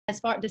As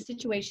far the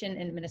situation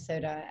in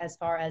Minnesota, as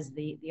far as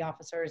the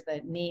officers,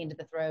 the knee into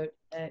the throat,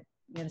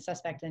 the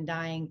suspect and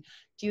dying,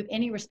 do you have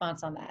any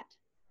response on that?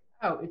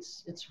 Oh,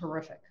 it's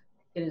horrific.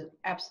 It is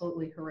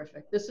absolutely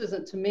horrific. This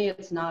isn't, to me,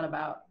 it's not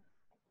about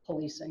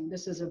policing.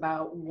 This is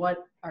about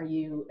what are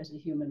you as a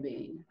human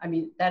being. I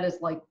mean, that is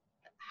like,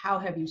 how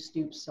have you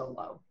stooped so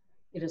low?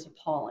 It is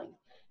appalling.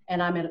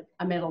 And I'm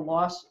at a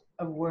loss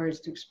of words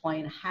to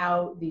explain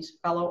how these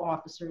fellow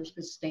officers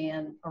could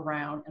stand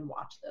around and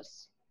watch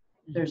this.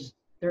 Mm-hmm.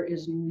 There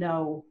is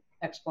no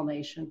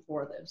explanation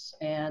for this.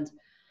 And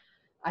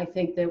I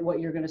think that what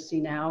you're going to see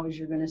now is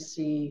you're going to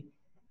see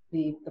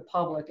the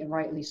public, and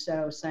rightly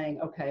so, saying,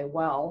 okay,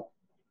 well,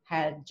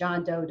 had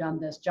John Doe done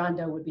this, John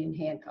Doe would be in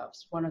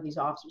handcuffs. One of these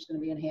officers is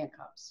going to be in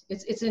handcuffs.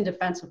 It's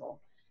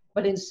indefensible.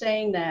 But in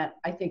saying that,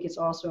 I think it's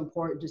also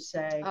important to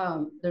say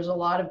there's a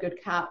lot of good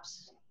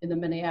cops in the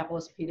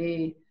Minneapolis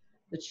PD.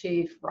 The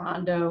chief,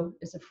 Rondo,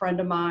 is a friend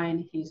of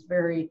mine. He's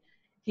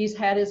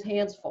had his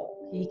hands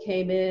full. He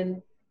came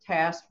in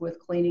tasked with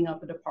cleaning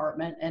up a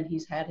department, and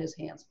he's had his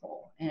hands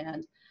full.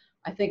 And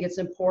I think it's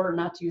important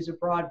not to use a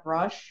broad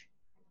brush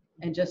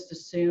and just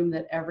assume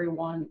that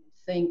everyone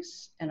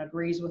thinks and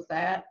agrees with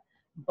that.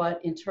 But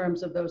in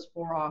terms of those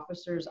 4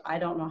 officers, I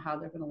don't know how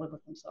they're going to live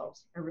with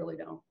themselves. I really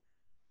don't.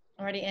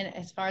 Alrighty, and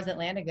as far as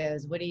Atlanta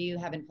goes, what do you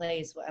have in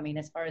place? I mean,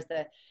 as far as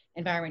the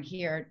environment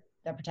here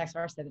that protects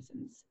our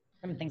citizens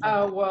from things like that?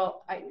 Oh,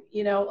 well,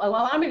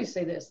 allow me to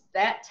say this.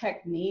 That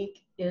technique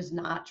is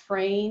not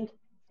trained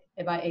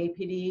by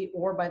APD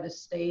or by the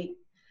state.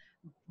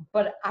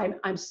 But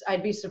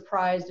I'd be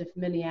surprised if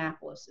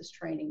Minneapolis is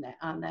training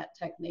on that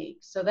technique.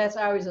 So that's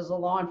always, as a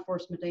law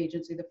enforcement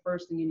agency, the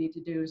first thing you need to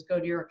do is go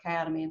to your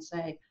academy and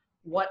say,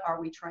 what are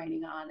we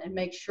training on? And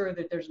make sure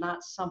that there's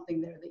not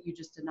something there that you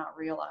just did not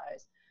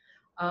realize.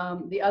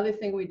 The other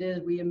thing we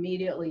did, we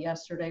immediately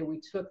yesterday, we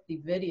took the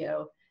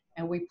video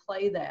and we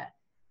play that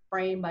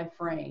frame by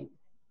frame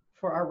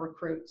for our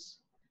recruits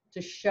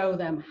to show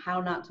them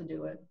how not to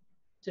do it,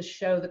 to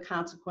show the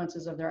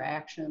consequences of their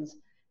actions,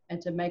 and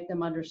to make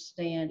them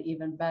understand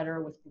even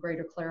better with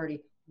greater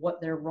clarity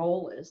what their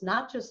role is,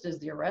 not just as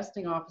the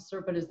arresting officer,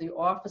 but as the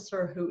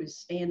officer who is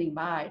standing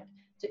by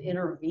to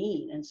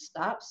intervene and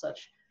stop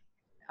such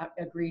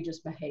egregious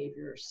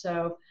behavior.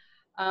 So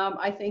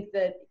I think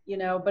that,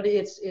 but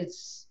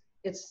it's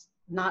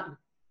not,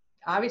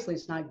 obviously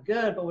it's not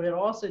good, but what it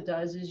also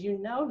does is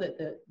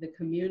that the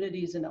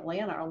communities in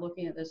Atlanta are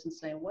looking at this and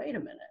saying, wait a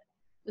minute,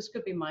 this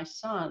could be my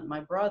son, my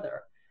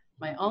brother,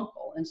 my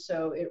uncle. And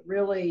so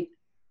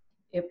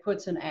it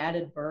puts an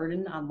added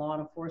burden on law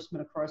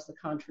enforcement across the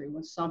country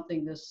when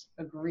something this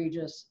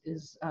egregious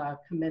is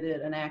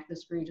committed, an act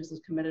this egregious is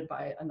committed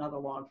by another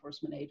law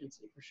enforcement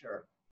agency, for sure.